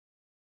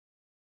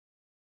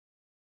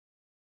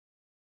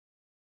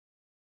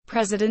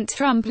President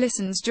Trump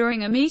listens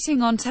during a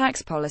meeting on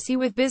tax policy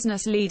with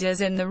business leaders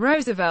in the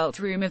Roosevelt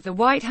Room of the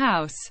White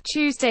House,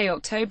 Tuesday,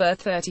 October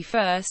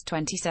 31,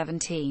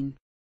 2017.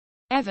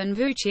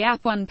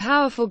 VucciAP One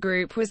powerful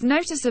group was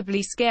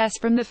noticeably scarce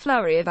from the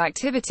flurry of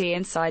activity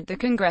inside the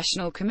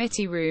Congressional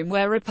Committee Room,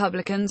 where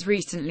Republicans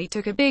recently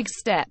took a big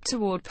step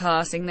toward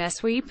passing their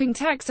sweeping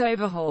tax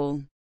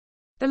overhaul.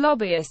 The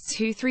lobbyists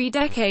who 3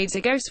 decades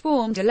ago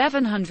swarmed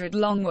 1100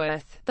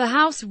 Longworth, the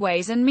House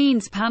Ways and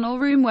Means panel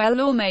room where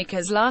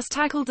lawmakers last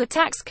tackled a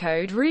tax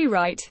code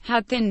rewrite,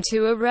 had thinned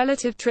to a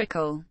relative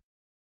trickle.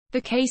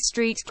 The K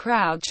Street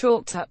crowd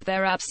chalked up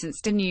their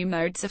absence to new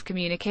modes of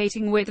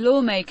communicating with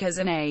lawmakers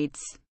and aides.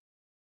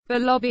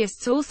 But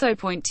lobbyists also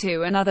point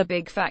to another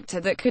big factor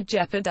that could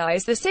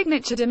jeopardize the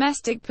signature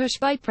domestic push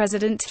by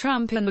President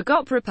Trump and the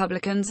GOP.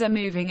 Republicans are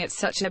moving at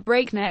such a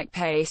breakneck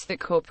pace that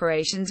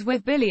corporations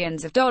with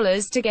billions of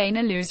dollars to gain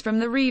or lose from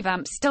the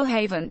revamp still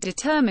haven't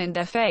determined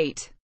their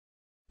fate.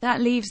 That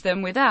leaves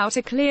them without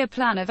a clear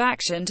plan of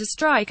action to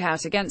strike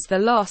out against the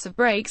loss of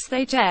breaks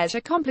they charge,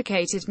 or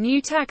complicated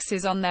new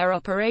taxes on their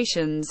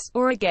operations,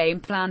 or a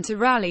game plan to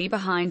rally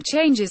behind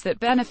changes that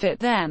benefit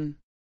them.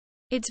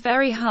 It's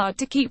very hard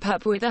to keep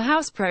up with the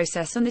House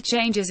process and the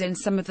changes in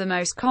some of the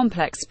most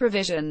complex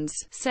provisions,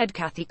 said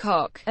Kathy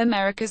Koch,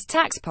 America's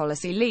tax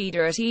policy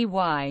leader at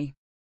EY.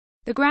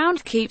 The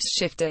ground keeps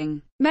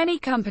shifting. Many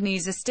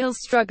companies are still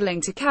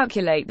struggling to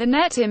calculate the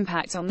net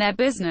impact on their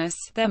business,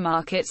 their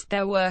markets,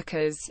 their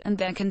workers, and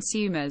their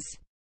consumers.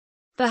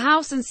 The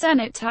House and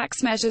Senate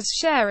tax measures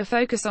share a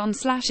focus on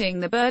slashing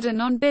the burden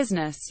on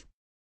business.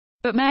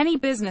 But many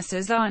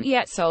businesses aren't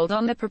yet sold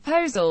on the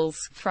proposals,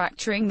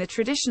 fracturing the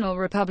traditional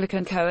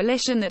Republican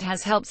coalition that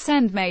has helped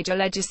send major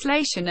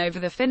legislation over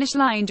the finish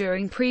line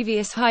during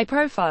previous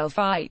high-profile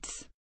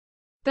fights.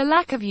 The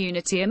lack of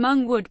unity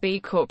among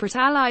would-be corporate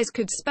allies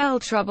could spell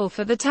trouble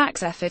for the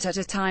tax effort at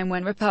a time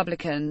when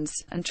Republicans,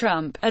 and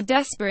Trump, are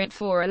desperate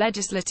for a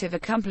legislative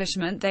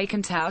accomplishment they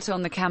can tout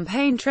on the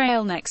campaign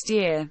trail next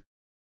year.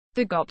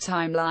 The GOP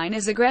timeline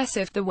is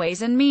aggressive. The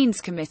Ways and Means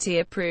Committee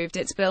approved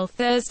its bill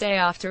Thursday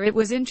after it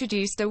was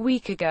introduced a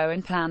week ago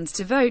and plans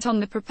to vote on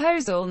the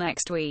proposal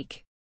next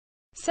week.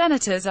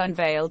 Senators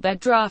unveiled their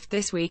draft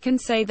this week and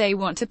say they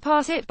want to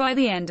pass it by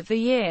the end of the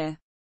year.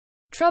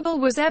 Trouble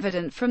was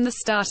evident from the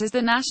start as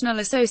the National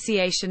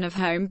Association of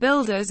Home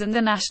Builders and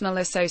the National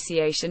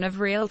Association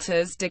of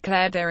Realtors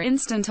declared their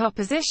instant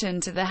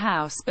opposition to the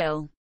House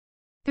bill.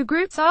 The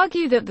groups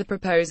argue that the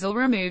proposal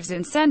removes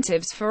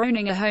incentives for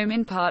owning a home,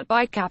 in part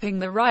by capping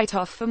the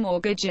write-off for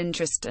mortgage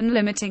interest and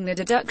limiting the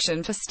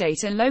deduction for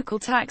state and local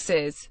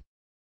taxes.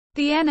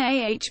 The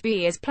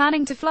NAHB is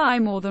planning to fly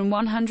more than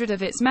 100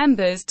 of its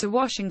members to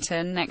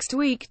Washington next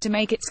week to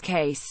make its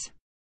case.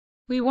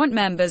 We want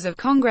members of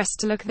Congress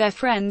to look their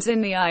friends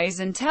in the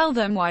eyes and tell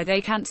them why they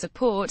can't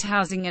support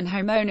housing and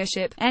home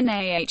ownership,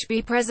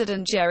 NAHB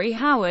President Jerry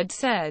Howard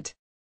said.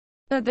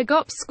 But the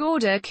GOP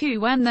scored a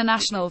coup when the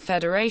National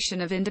Federation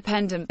of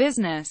Independent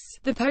Business,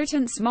 the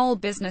potent small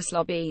business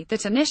lobby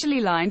that initially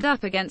lined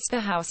up against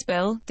the House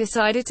bill,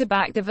 decided to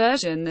back the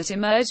version that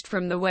emerged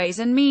from the Ways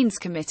and Means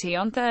Committee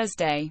on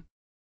Thursday.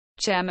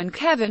 Chairman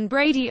Kevin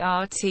Brady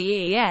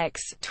RTEX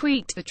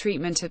tweaked the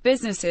treatment of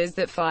businesses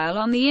that file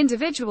on the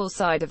individual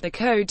side of the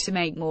code to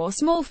make more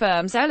small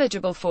firms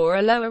eligible for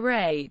a lower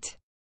rate.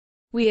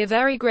 We are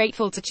very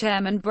grateful to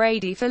Chairman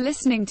Brady for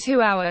listening to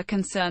our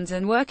concerns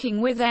and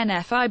working with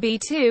NFIB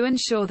to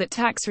ensure that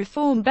tax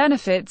reform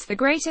benefits the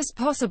greatest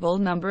possible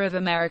number of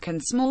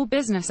American small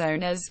business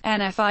owners,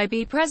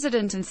 NFIB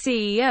President and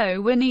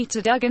CEO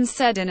Juanita Duggan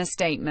said in a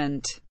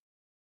statement.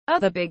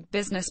 Other big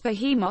business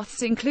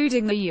behemoths,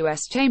 including the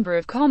U.S. Chamber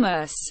of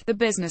Commerce, the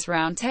Business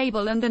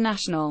Roundtable and the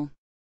National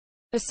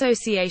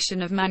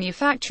Association of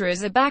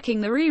Manufacturers, are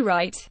backing the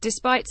rewrite,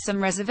 despite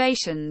some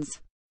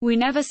reservations. We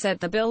never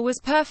said the bill was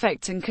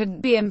perfect and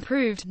couldn't be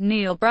improved,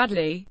 Neil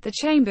Bradley, the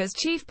Chamber's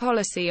chief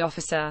policy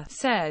officer,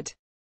 said.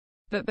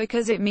 But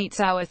because it meets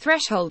our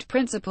threshold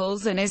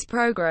principles and is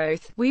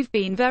pro-growth, we've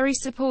been very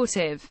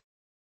supportive.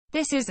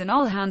 This is an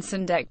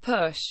all-hands-on-deck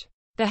push.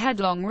 The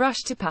headlong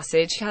rush to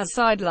passage has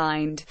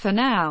sidelined, for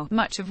now,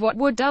 much of what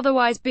would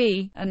otherwise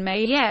be, and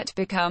may yet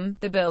become,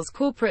 the bill's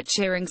corporate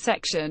cheering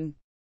section.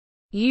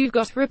 You've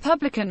got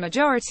Republican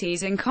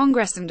majorities in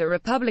Congress and a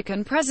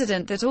Republican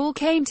president that all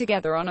came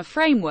together on a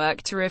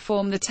framework to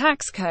reform the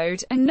tax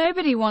code, and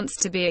nobody wants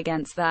to be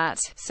against that,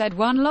 said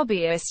one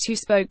lobbyist who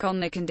spoke on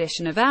the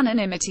condition of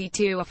anonymity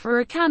to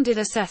offer a candid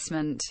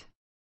assessment.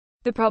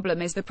 The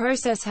problem is the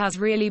process has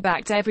really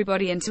backed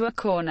everybody into a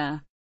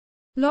corner.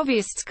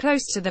 Lobbyists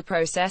close to the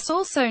process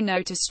also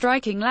note a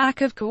striking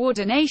lack of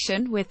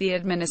coordination with the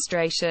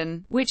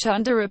administration, which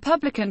under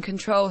Republican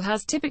control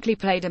has typically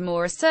played a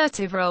more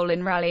assertive role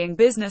in rallying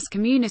business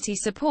community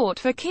support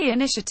for key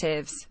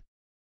initiatives.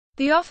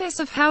 The Office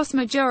of House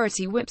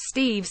Majority Whip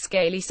Steve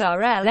Scalise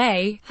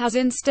RLA has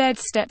instead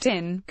stepped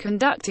in,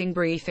 conducting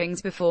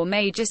briefings before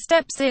major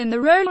steps in the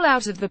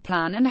rollout of the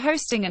plan and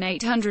hosting an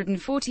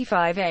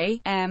 8:45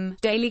 a.m.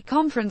 daily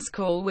conference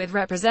call with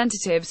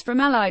representatives from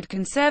allied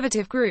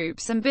conservative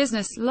groups and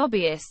business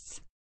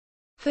lobbyists.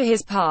 For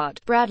his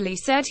part, Bradley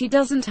said he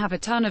doesn't have a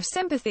ton of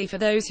sympathy for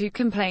those who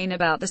complain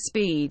about the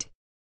speed.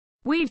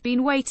 "We've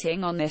been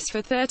waiting on this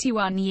for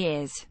 31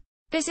 years.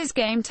 This is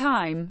game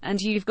time,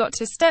 and you've got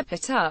to step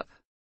it up."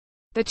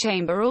 The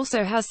chamber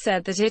also has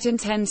said that it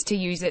intends to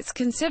use its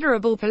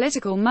considerable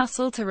political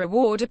muscle to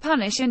reward or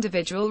punish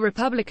individual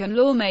Republican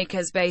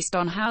lawmakers based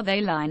on how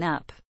they line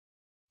up.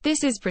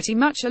 "This is pretty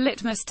much a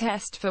litmus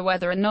test for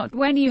whether or not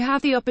when you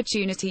have the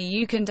opportunity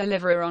you can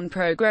deliver on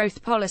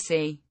pro-growth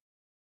policy.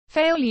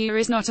 Failure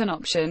is not an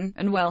option,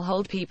 and we'll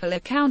hold people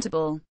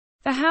accountable."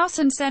 The House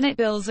and Senate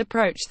bills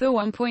approach the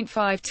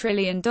 $1.5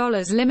 trillion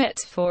limit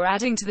for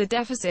adding to the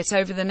deficit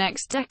over the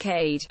next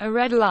decade, a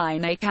red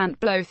line they can't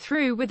blow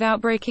through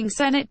without breaking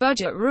Senate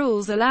budget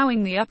rules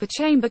allowing the upper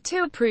chamber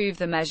to approve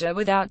the measure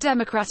without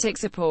Democratic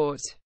support.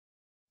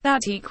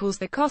 That equals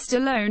the cost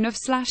alone of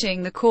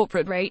slashing the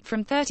corporate rate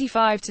from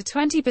 35% to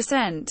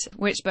 20%,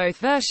 which both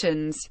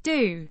versions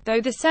do,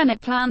 though the Senate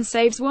plan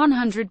saves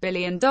 $100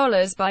 billion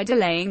by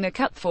delaying the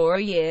cut for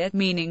a year,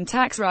 meaning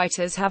tax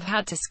writers have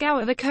had to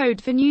scour the code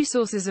for new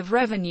sources of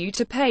revenue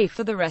to pay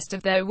for the rest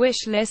of their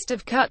wish list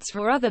of cuts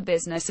for other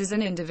businesses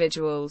and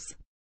individuals.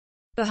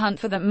 The hunt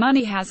for that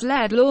money has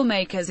led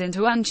lawmakers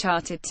into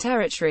uncharted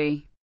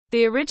territory.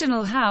 The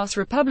original House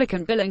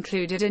Republican bill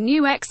included a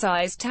new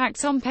excise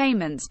tax on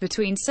payments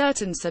between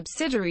certain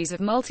subsidiaries of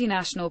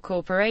multinational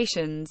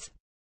corporations.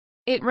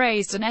 It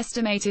raised an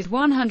estimated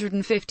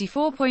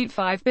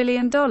 $154.5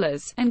 billion,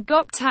 and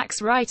GOP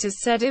tax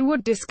writers said it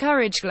would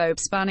discourage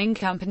globe-spanning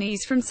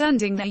companies from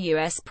sending their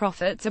U.S.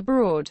 profits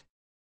abroad.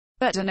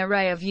 But an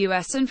array of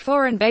U.S. and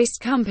foreign-based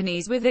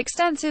companies with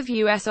extensive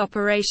U.S.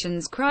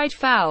 operations cried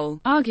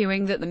foul,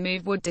 arguing that the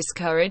move would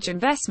discourage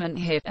investment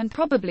here, and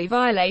probably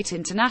violate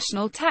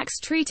international tax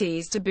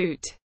treaties to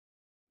boot.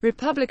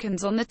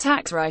 Republicans on the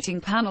tax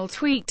writing panel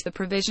tweaked the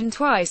provision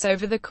twice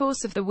over the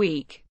course of the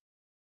week,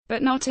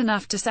 but not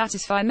enough to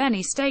satisfy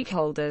many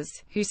stakeholders,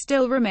 who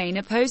still remain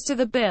opposed to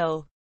the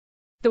bill.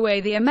 The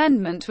way the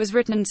amendment was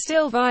written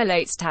still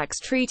violates tax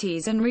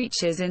treaties and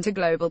reaches into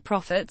global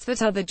profits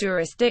that other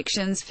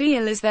jurisdictions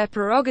feel is their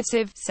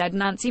prerogative, said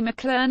Nancy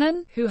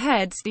McClernand, who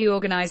heads the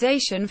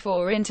Organization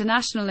for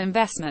International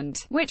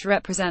Investment, which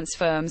represents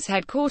firms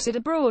headquartered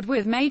abroad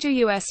with major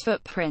U.S.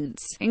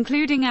 footprints,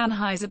 including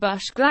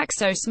Anheuser-Busch,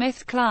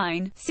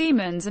 GlaxoSmithKline,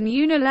 Siemens and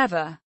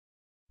Unilever.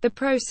 "The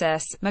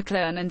process,"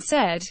 McClernand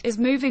said, "is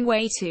moving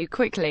way too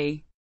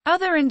quickly.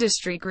 Other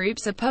industry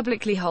groups are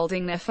publicly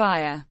holding their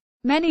fire.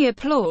 Many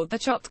applaud the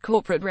chopped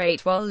corporate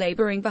rate while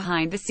laboring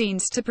behind the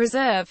scenes to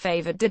preserve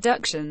favored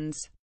deductions.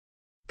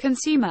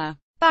 Consumer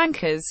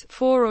bankers,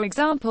 for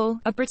example,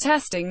 are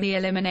protesting the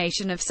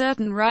elimination of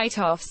certain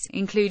write-offs,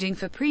 including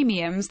for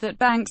premiums that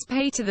banks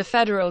pay to the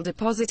Federal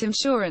Deposit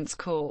Insurance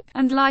Corp.,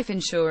 and life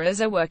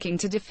insurers are working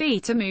to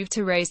defeat a move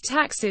to raise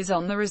taxes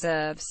on the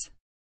reserves."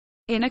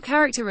 In a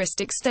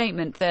characteristic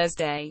statement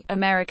Thursday,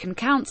 American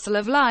Council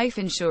of Life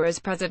Insurers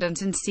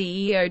President and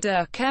CEO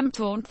Dirk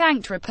Kempthorne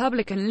thanked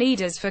Republican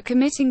leaders for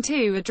committing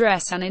to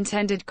address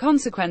unintended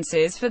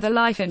consequences for the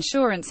life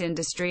insurance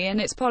industry and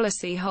its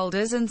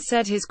policyholders and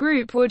said his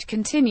group would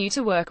continue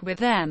to work with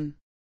them.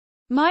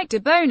 Mike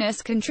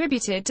DeBonis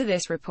contributed to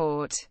this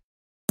report.